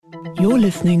You're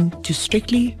listening to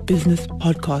Strictly Business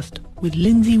Podcast with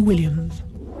Lindsay Williams.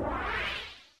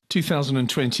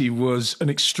 2020 was an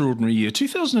extraordinary year.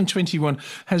 2021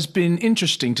 has been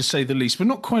interesting, to say the least, but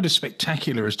not quite as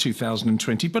spectacular as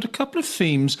 2020. But a couple of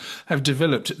themes have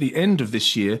developed at the end of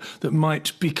this year that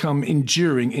might become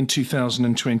enduring in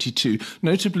 2022.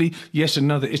 Notably, yet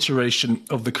another iteration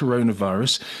of the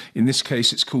coronavirus. In this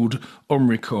case, it's called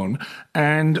Omicron.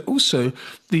 And also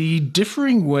the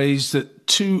differing ways that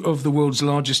two of the world's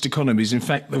largest economies, in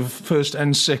fact, the first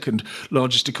and second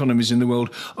largest economies in the world,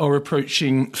 are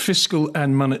approaching fiscal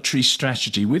and monetary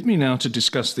strategy. With me now to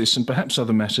discuss this and perhaps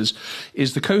other matters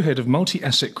is the co-head of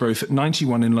multi-asset growth at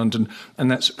 91 in London,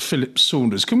 and that's Philip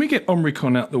Saunders. Can we get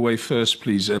Omicron out the way first,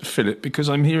 please, Philip? Because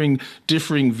I'm hearing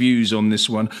differing views on this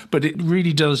one, but it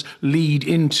really does lead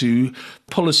into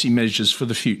policy measures for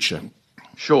the future.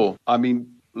 Sure. I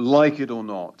mean, like it or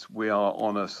not, we are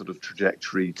on a sort of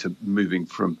trajectory to moving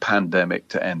from pandemic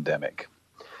to endemic.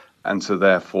 And so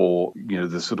therefore,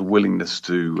 the sort of willingness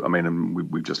to,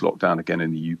 we've just locked down again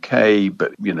in the UK,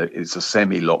 but, it's a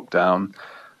semi-lockdown.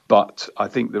 But I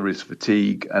think there is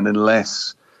fatigue. And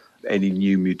unless any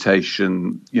new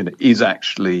mutation, is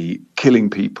actually killing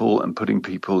people and putting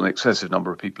an excessive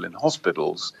number of people in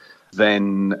hospitals,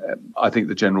 then I think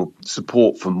the general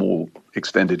support for more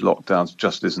extended lockdowns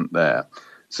just isn't there.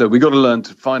 So we've got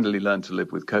to finally learn to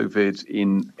live with COVID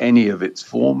in any of its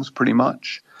forms, pretty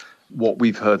much. What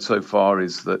we've heard so far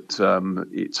is that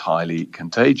it's highly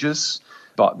contagious,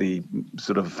 but the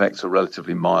sort of effects are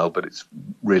relatively mild, but it's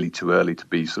really too early to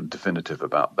be sort of definitive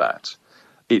about that.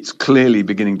 It's clearly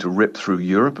beginning to rip through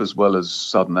Europe as well as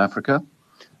Southern Africa.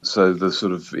 So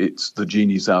the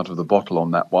genie's out of the bottle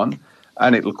on that one,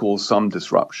 and it'll cause some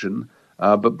disruption.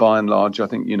 But by and large, I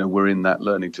think, we're in that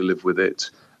learning to live with it.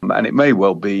 And it may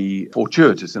well be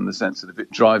fortuitous in the sense that if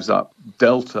it drives up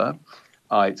Delta,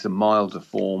 it's a milder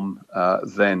form,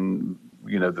 then,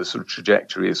 the sort of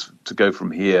trajectory is to go from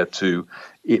here to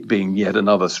it being yet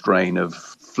another strain of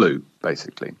flu,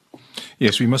 basically.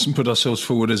 Yes, we mustn't put ourselves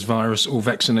forward as virus or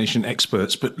vaccination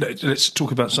experts, but let's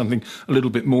talk about something a little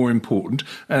bit more important.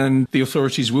 And the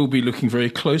authorities will be looking very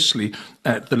closely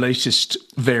at the latest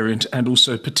variant and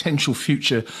also potential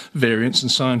future variants,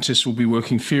 and scientists will be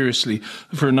working furiously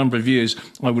for a number of years,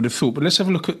 I would have thought. But let's have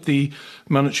a look at the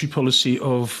monetary policy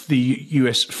of the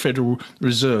US Federal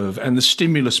Reserve and the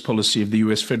stimulus policy of the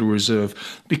US Federal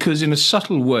Reserve, because in a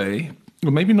subtle way, or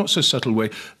maybe not so subtle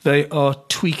way, they are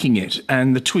tweaking it,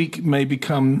 and the tweak may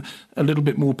become a little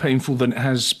bit more painful than it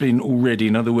has been already.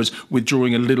 In other words,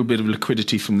 withdrawing a little bit of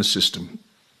liquidity from the system.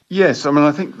 Yes,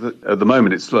 I think that at the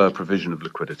moment it's slower provision of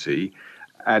liquidity,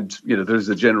 and there is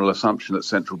a general assumption that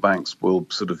central banks will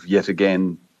sort of yet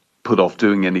again put off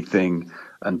doing anything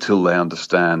until they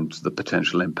understand the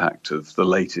potential impact of the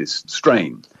latest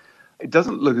strain. It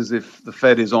doesn't look as if the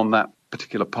Fed is on that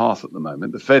particular path at the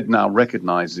moment. The Fed now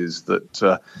recognizes that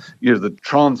the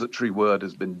transitory word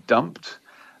has been dumped.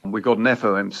 We've got an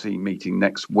FOMC meeting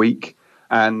next week,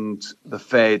 and the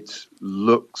Fed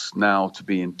looks now to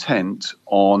be intent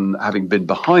on, having been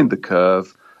behind the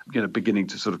curve, beginning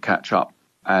to sort of catch up.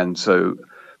 And so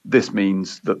this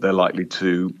means that they're likely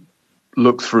to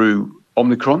look through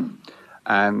Omicron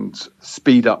and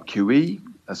speed up QE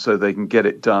so they can get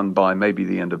it done by maybe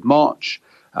the end of March.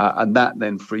 And that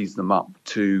then frees them up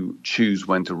to choose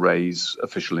when to raise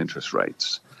official interest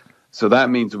rates. So that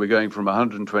means that we're going from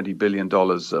 $120 billion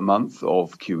a month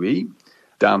of QE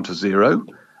down to zero.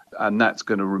 And that's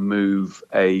going to remove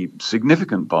a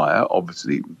significant buyer,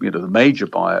 obviously, the major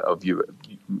buyer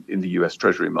in the US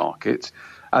Treasury market.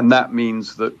 And that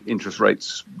means that interest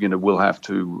rates, will have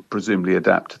to presumably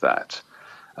adapt to that.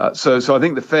 So I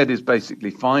think the Fed is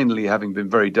basically finally, having been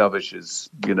very dovish, is,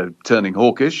 turning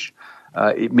hawkish.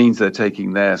 It means they're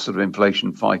taking their sort of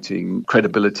inflation fighting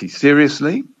credibility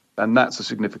seriously, and that's a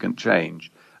significant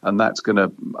change. And that's going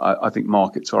to, I think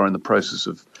markets are in the process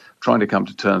of trying to come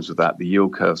to terms with that. The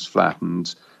yield curve's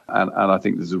flattened, and I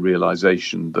think there's a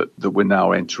realization that we're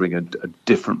now entering a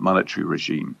different monetary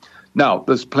regime. Now,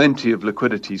 there's plenty of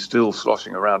liquidity still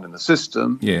sloshing around in the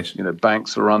system. Yes.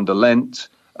 Banks are under-lent.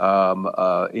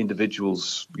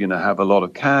 Individuals, have a lot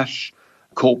of cash.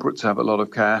 Corporates have a lot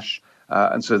of cash.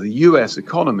 And so the US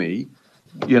economy,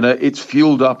 it's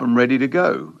fueled up and ready to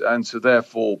go. And so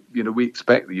therefore, we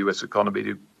expect the US economy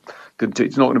to continue.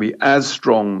 It's not going to be as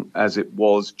strong as it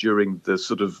was during the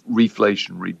sort of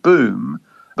reflationary boom,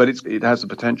 but it has the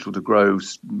potential to grow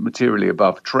materially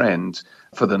above trend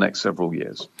for the next several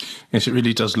years. Yes, it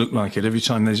really does look like it. Every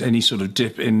time there's any sort of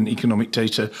dip in economic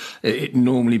data, it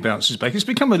normally bounces back. It's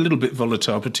become a little bit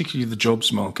volatile, particularly the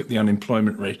jobs market, the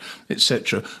unemployment rate,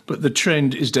 etc. But the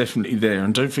trend is definitely there.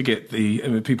 And don't forget,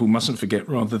 people mustn't forget,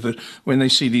 rather, that when they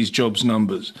see these jobs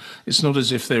numbers, it's not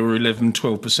as if there were 11,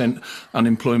 12%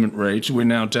 unemployment rate. We're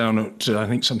now down at, I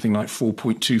think, something like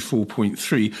 4.2,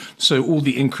 4.3. So all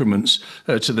the increments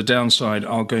to the downside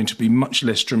are going to be much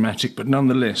less dramatic, but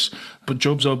nonetheless,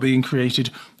 jobs are being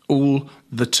created all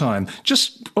the time.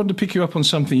 Just want to pick you up on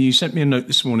something. You sent me a note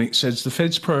this morning. It says the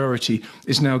Fed's priority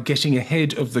is now getting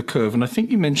ahead of the curve. And I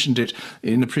think you mentioned it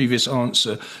in a previous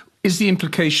answer. Is the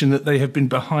implication that they have been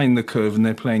behind the curve and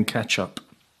they're playing catch up?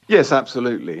 Yes,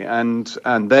 absolutely. And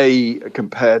they,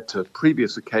 compared to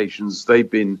previous occasions, they've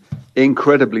been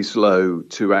incredibly slow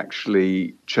to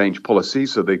actually change policy.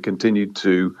 So they continued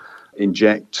to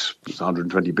inject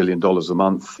 $120 billion a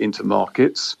month into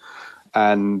markets.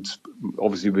 And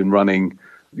obviously been running,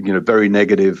 very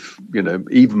negative,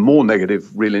 even more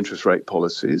negative real interest rate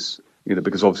policies,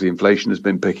 because obviously inflation has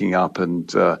been picking up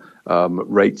and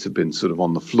rates have been sort of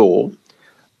on the floor.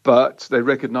 But they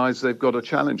recognise they've got a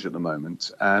challenge at the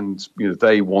moment, and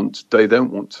they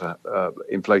don't want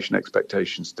inflation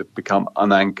expectations to become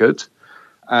unanchored.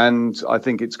 And I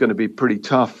think it's going to be pretty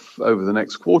tough over the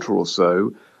next quarter or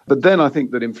so. But then I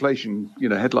think that inflation,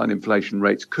 headline inflation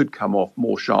rates could come off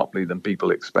more sharply than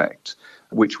people expect,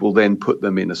 which will then put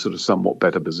them in a sort of somewhat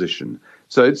better position.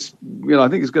 So it's, I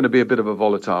think it's going to be a bit of a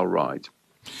volatile ride.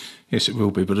 Yes, it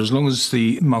will be. But as long as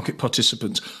the market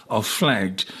participants are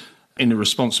flagged in a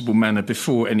responsible manner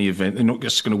before any event, they're not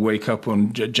just going to wake up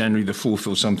on January the 4th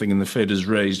or something and the Fed has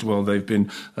raised while they've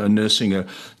been nursing a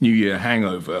New Year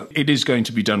hangover. It is going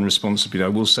to be done responsibly. I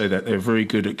will say that they're very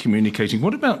good at communicating.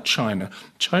 What about China?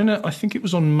 China, I think it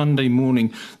was on Monday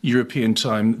morning, European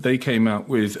time, they came out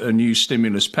with a new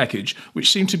stimulus package, which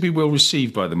seemed to be well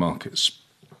received by the markets.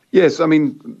 Yes, I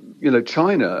mean,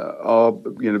 China are,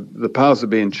 the powers that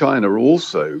be in China are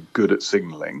also good at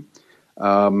signalling.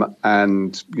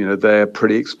 And, they're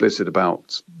pretty explicit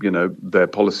about, their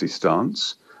policy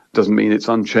stance. Doesn't mean it's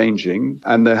unchanging.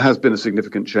 And there has been a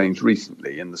significant change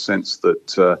recently in the sense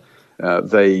that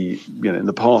they, in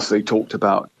the past, they talked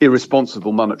about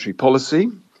irresponsible monetary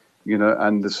policy,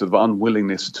 and the sort of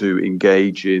unwillingness to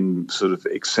engage in sort of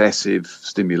excessive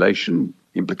stimulation.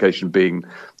 Implication being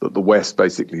that the West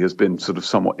basically has been sort of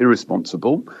somewhat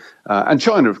irresponsible. And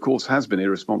China, of course, has been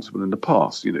irresponsible in the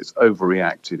past. It's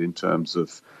overreacted in terms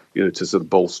of, to sort of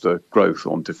bolster growth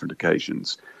on different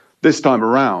occasions. This time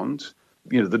around,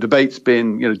 the debate's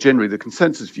been, generally the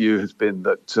consensus view has been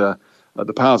that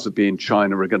the powers that be in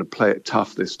China are going to play it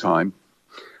tough this time.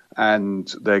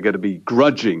 And they're going to be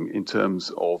grudging in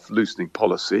terms of loosening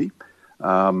policy.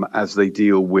 As they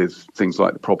deal with things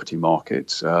like the property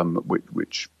market,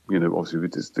 which obviously we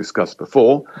discussed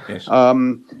before. Yes.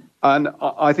 And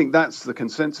I think that's the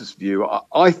consensus view.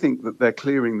 I think that they're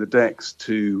clearing the decks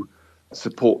to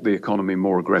support the economy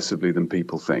more aggressively than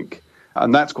people think.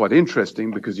 And that's quite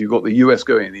interesting because you've got the US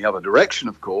going in the other direction,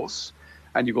 of course,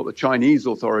 and you've got the Chinese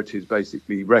authorities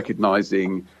basically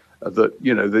recognizing that,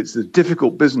 it's a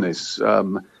difficult business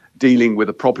dealing with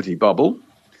a property bubble.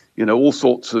 All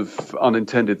sorts of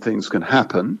unintended things can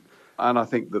happen. And I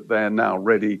think that they're now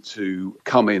ready to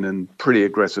come in and pretty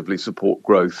aggressively support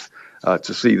growth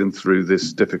to see them through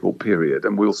this difficult period.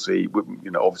 And we'll see,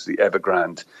 obviously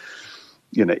Evergrande,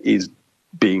 is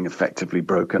being effectively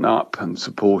broken up and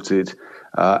supported.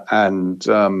 And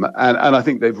I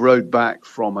think they've rode back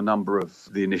from a number of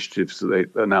the initiatives that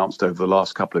they announced over the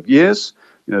last couple of years.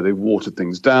 They've watered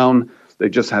things down. They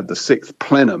just had the 6th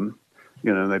plenum.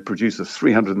 They produce a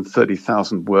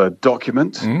 330,000 word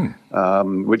document,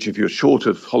 which if you're short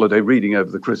of holiday reading over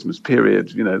the Christmas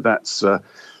period, that's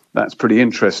pretty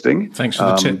interesting. Thanks for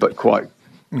the tip. But quite,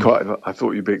 I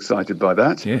thought you'd be excited by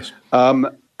that. Yes.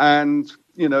 And,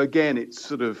 again, it's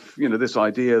sort of, this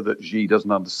idea that Xi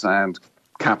doesn't understand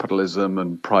capitalism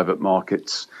and private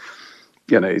markets,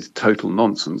 is total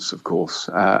nonsense, of course.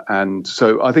 And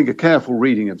so I think a careful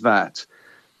reading of that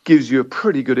gives you a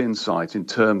pretty good insight in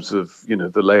terms of,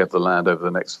 the lay of the land over the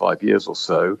next 5 years or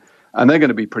so. And they're going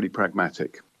to be pretty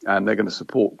pragmatic and they're going to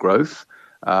support growth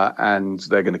and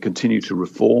they're going to continue to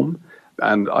reform.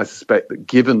 And I suspect that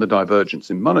given the divergence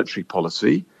in monetary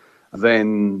policy,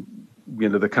 then,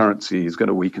 the currency is going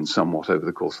to weaken somewhat over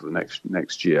the course of the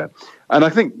next year. And I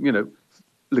think,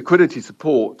 liquidity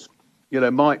support,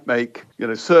 might make,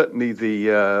 certainly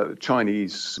the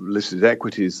Chinese listed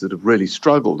equities that have really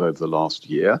struggled over the last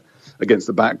year against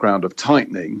the background of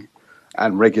tightening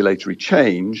and regulatory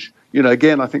change,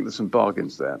 again, I think there's some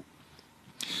bargains there.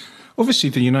 Obviously,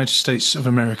 the United States of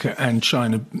America and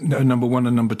China are number one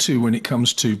and number two when it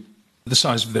comes to the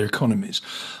size of their economies,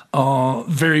 are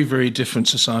very, very different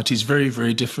societies, very,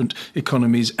 very different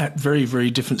economies at very,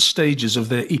 very different stages of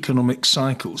their economic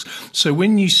cycles. So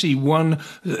when you see one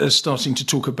starting to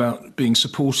talk about being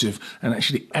supportive and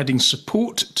actually adding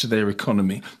support to their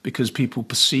economy because people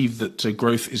perceive that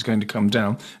growth is going to come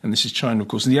down, and this is China, of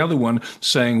course, and the other one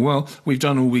saying, well, we've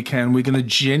done all we can, we're going to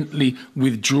gently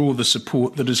withdraw the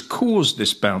support that has caused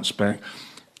this bounce back.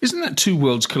 Isn't that two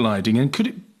worlds colliding, and could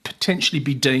it potentially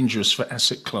be dangerous for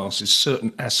asset classes,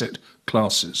 certain asset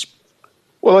classes?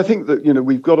 Well, I think that,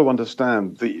 we've got to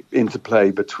understand the interplay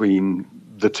between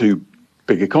the two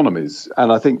big economies.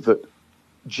 And I think that,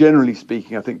 generally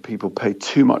speaking, I think people pay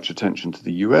too much attention to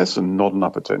the US and not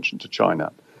enough attention to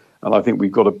China. And I think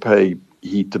we've got to pay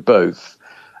heed to both.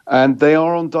 And they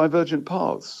are on divergent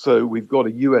paths. So we've got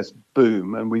a US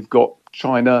boom and we've got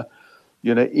China,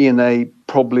 in a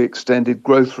probably extended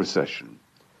growth recession.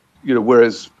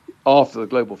 Whereas after the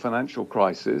global financial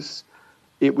crisis,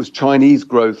 it was Chinese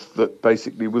growth that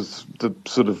basically was the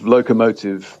sort of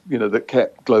locomotive, that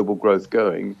kept global growth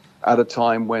going at a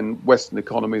time when Western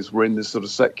economies were in this sort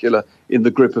of in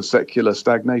the grip of secular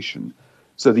stagnation.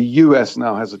 So the US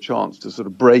now has a chance to sort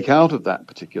of break out of that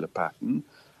particular pattern.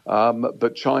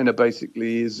 But China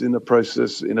basically is in a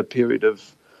period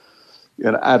of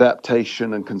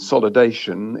adaptation and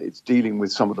consolidation. It's dealing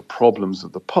with some of the problems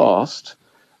of the past.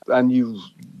 And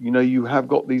you have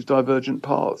got these divergent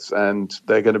paths, and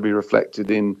they're going to be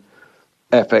reflected in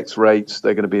FX rates,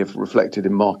 they're going to be reflected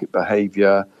in market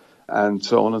behavior, and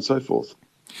so on and so forth.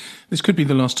 This could be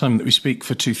the last time that we speak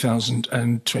for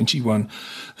 2021,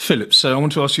 Philip. So I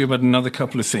want to ask you about another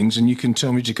couple of things, and you can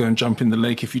tell me to go and jump in the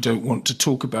lake if you don't want to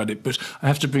talk about it. But I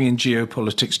have to bring in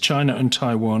geopolitics. China and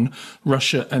Taiwan,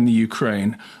 Russia and the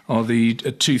Ukraine are the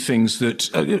two things that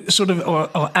sort of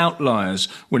are outliers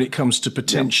when it comes to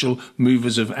potential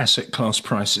movers of asset class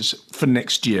prices for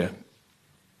next year.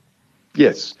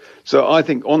 Yes. So I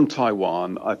think on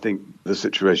Taiwan, I think the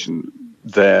situation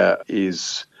there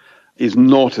is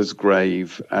not as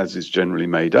grave as is generally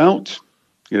made out.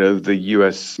 The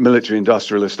US military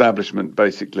industrial establishment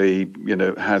basically,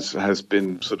 has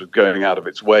been sort of going out of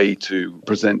its way to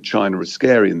present China as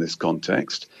scary in this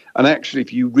context. And actually,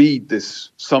 if you read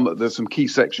there's some key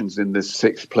sections in this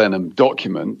sixth plenum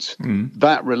document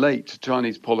that relate to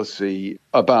Chinese policy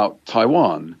about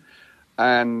Taiwan.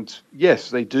 And yes,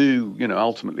 they do,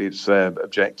 ultimately it's their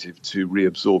objective to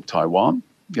reabsorb Taiwan.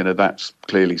 That's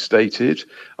clearly stated.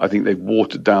 I think they've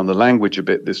watered down the language a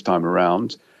bit this time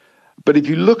around. But if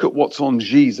you look at what's on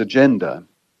Xi's agenda,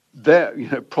 their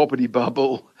property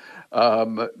bubble,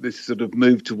 this sort of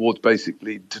move towards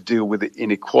basically to deal with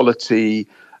inequality,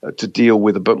 to deal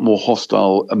with a bit more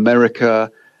hostile America.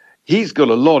 He's got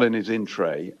a lot in his in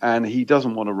tray, and he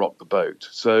doesn't want to rock the boat.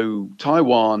 So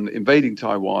invading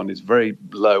Taiwan is very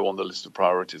low on the list of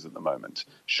priorities at the moment.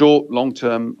 Short,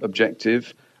 long-term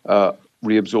objective,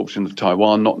 reabsorption of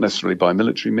Taiwan, not necessarily by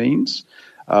military means,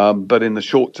 but in the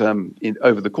short term,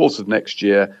 over the course of next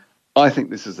year, I think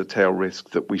this is a tail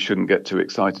risk that we shouldn't get too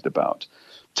excited about.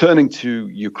 Turning to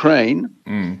Ukraine,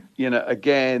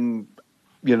 again,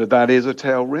 that is a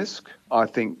tail risk. I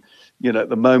think, at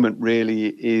the moment really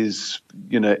is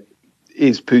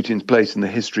Putin's place in the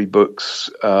history books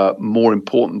more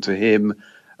important to him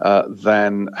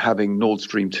than having Nord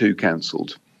Stream 2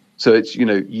 cancelled. So it's,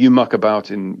 you muck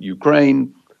about in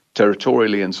Ukraine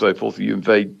territorially and so forth, you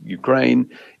invade Ukraine,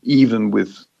 even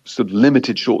with sort of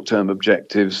limited short-term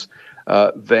objectives,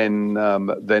 then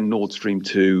Nord Stream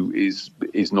 2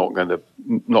 is not going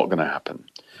to happen.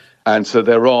 And so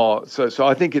so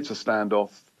I think it's a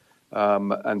standoff.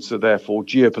 And so therefore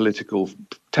geopolitical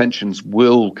tensions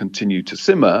will continue to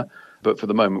simmer. But for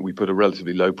the moment, we put a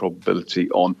relatively low probability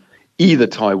on either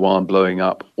Taiwan blowing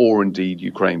up or indeed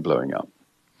Ukraine blowing up.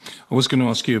 I was going to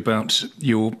ask you about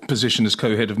your position as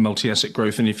co-head of multi-asset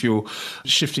growth and if you're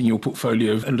shifting your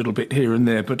portfolio a little bit here and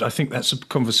there, but I think that's a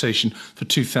conversation for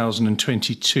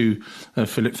 2022.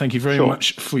 Philip, thank you very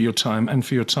much for your time and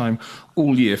for your time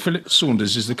all year. Philip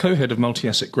Saunders is the co-head of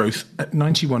multi-asset growth at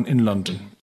 91 in London.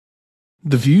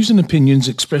 The views and opinions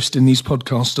expressed in these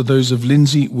podcasts are those of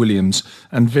Lindsay Williams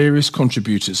and various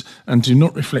contributors and do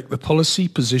not reflect the policy,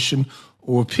 position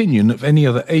or opinion of any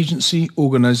other agency,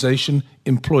 organisation,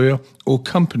 employer or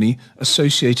company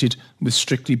associated with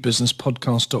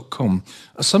strictlybusinesspodcast.com.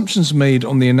 Assumptions made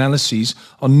on the analyses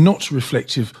are not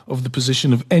reflective of the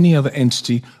position of any other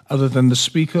entity other than the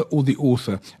speaker or the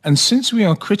author. And since we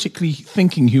are critically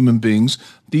thinking human beings,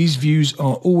 these views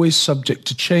are always subject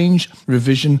to change,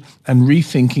 revision and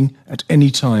rethinking at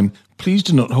any time. Please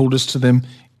do not hold us to them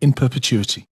in perpetuity.